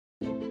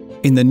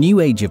In the new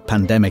age of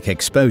pandemic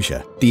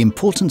exposure, the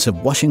importance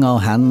of washing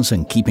our hands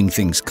and keeping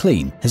things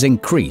clean has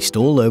increased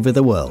all over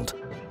the world.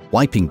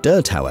 Wiping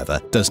dirt, however,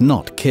 does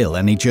not kill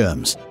any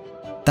germs.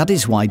 That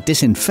is why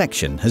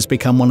disinfection has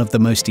become one of the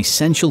most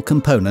essential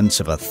components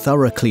of a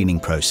thorough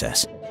cleaning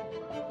process.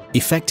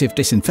 Effective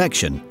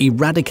disinfection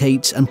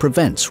eradicates and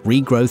prevents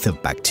regrowth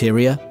of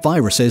bacteria,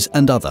 viruses,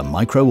 and other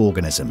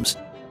microorganisms.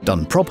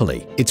 Done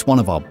properly, it's one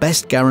of our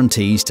best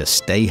guarantees to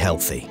stay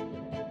healthy.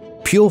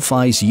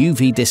 PureFize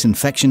UV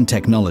disinfection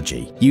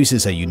technology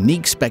uses a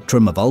unique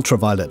spectrum of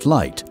ultraviolet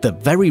light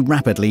that very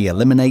rapidly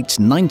eliminates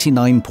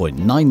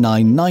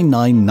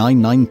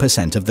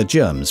 99.999999% of the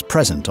germs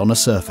present on a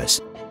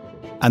surface.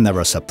 And there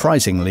are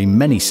surprisingly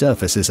many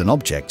surfaces and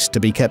objects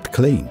to be kept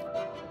clean.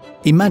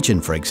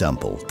 Imagine, for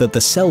example, that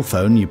the cell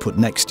phone you put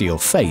next to your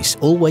face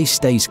always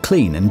stays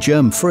clean and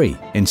germ-free,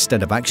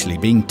 instead of actually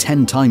being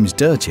 10 times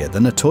dirtier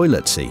than a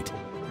toilet seat.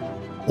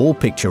 Or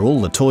picture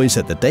all the toys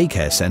at the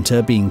daycare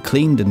center being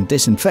cleaned and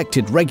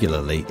disinfected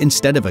regularly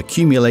instead of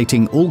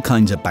accumulating all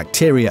kinds of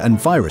bacteria and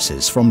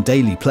viruses from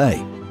daily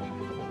play.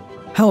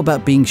 How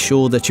about being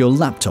sure that your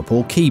laptop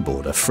or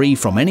keyboard are free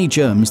from any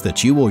germs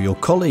that you or your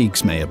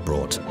colleagues may have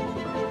brought?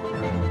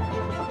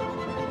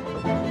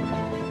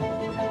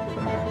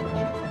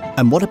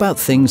 And what about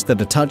things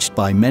that are touched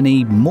by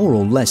many more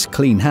or less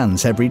clean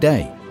hands every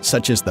day,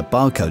 such as the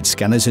barcode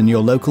scanners in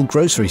your local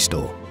grocery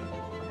store?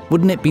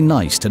 Wouldn't it be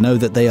nice to know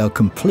that they are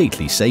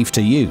completely safe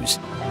to use?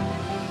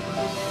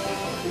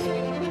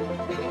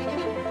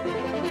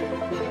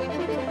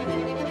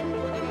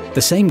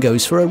 The same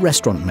goes for a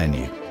restaurant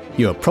menu.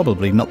 You are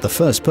probably not the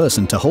first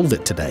person to hold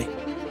it today.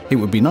 It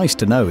would be nice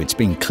to know it's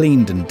been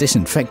cleaned and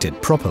disinfected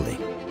properly.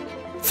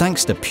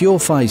 Thanks to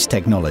PureFize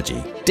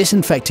technology,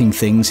 disinfecting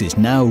things is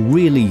now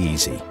really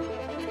easy.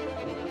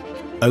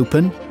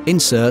 Open,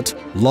 insert,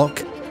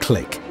 lock,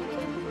 click.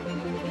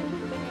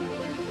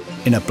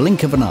 In a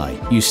blink of an eye,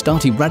 you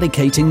start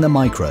eradicating the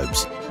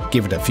microbes.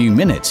 Give it a few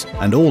minutes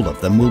and all of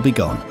them will be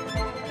gone.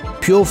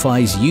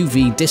 PureFize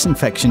UV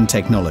disinfection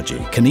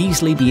technology can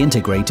easily be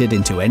integrated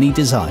into any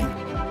design.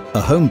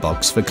 A home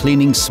box for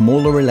cleaning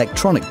smaller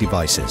electronic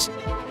devices,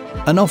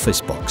 an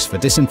office box for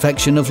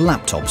disinfection of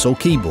laptops or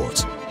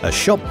keyboards, a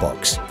shop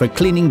box for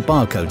cleaning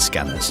barcode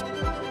scanners,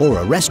 or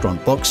a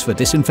restaurant box for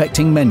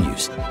disinfecting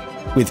menus.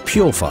 With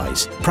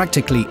PureFize,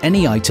 practically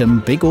any item,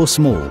 big or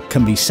small,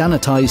 can be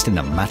sanitized in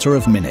a matter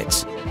of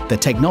minutes. The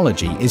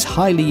technology is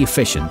highly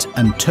efficient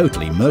and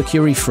totally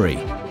mercury-free.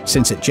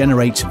 Since it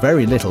generates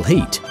very little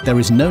heat, there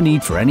is no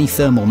need for any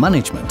thermal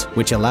management,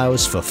 which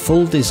allows for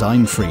full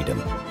design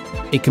freedom.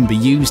 It can be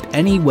used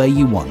any way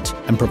you want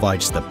and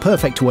provides the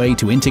perfect way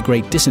to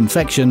integrate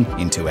disinfection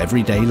into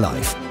everyday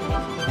life.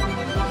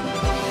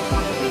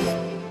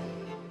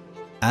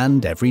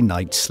 And every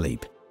night's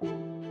sleep.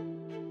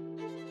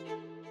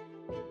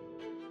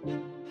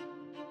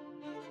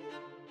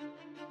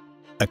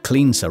 A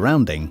clean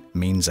surrounding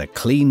means a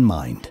clean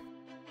mind.